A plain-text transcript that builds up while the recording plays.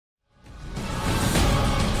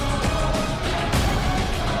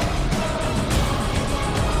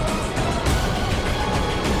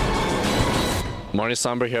Marty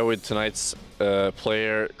Sandberg here with tonight's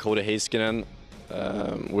player, Cody Haiskanen.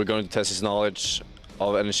 We're going to test his knowledge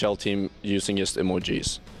of NHL team using just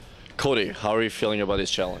emojis. Cody, how are you feeling about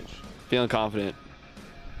this challenge? Feeling confident.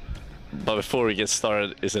 But before we get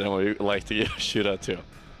started, is there anyone you'd like to give a shout out to?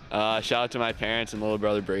 Shout out to my parents and little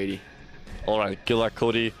brother Brady. All right, good luck,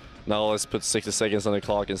 Cody. Now let's put 60 seconds on the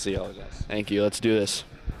clock and see how it goes. Thank you. Let's do this.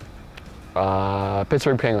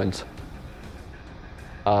 Pittsburgh Penguins.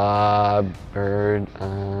 Bird,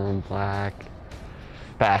 black.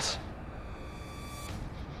 Pass.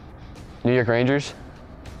 New York Rangers.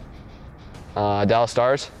 Dallas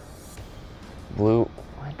Stars. Blue.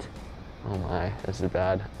 What? Oh my, this is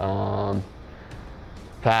bad.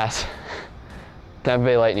 Pass. Tamp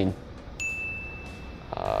Bay Lightning.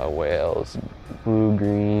 Wales. Blue,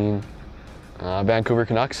 green. Vancouver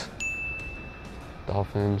Canucks.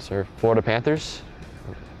 Dolphins or Florida Panthers.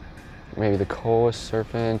 Maybe the Coast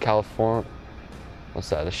Surfing, California. What's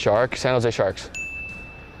that? The Sharks, San Jose Sharks.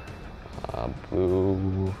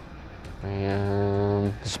 Blue.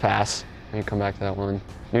 Just pass. Maybe come back to that one.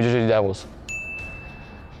 New Jersey Devils.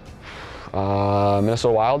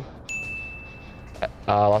 Minnesota Wild.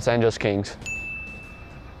 Los Angeles Kings.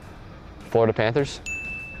 Florida Panthers.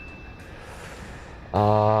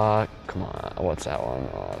 Come on, what's that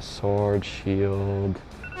one? Sword, shield.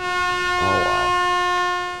 Oh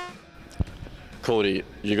wow. Cody,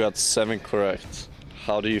 you got 7 correct.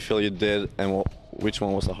 How do you feel you did, and which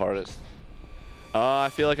one was the hardest? I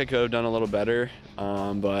feel like I could have done a little better,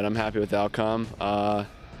 but I'm happy with the outcome.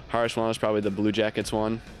 Hardest one was probably the Blue Jackets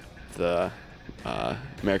one, the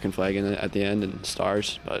American flag at the end and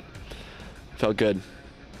stars, but felt good.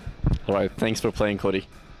 All right, thanks for playing, Cody.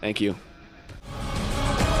 Thank you.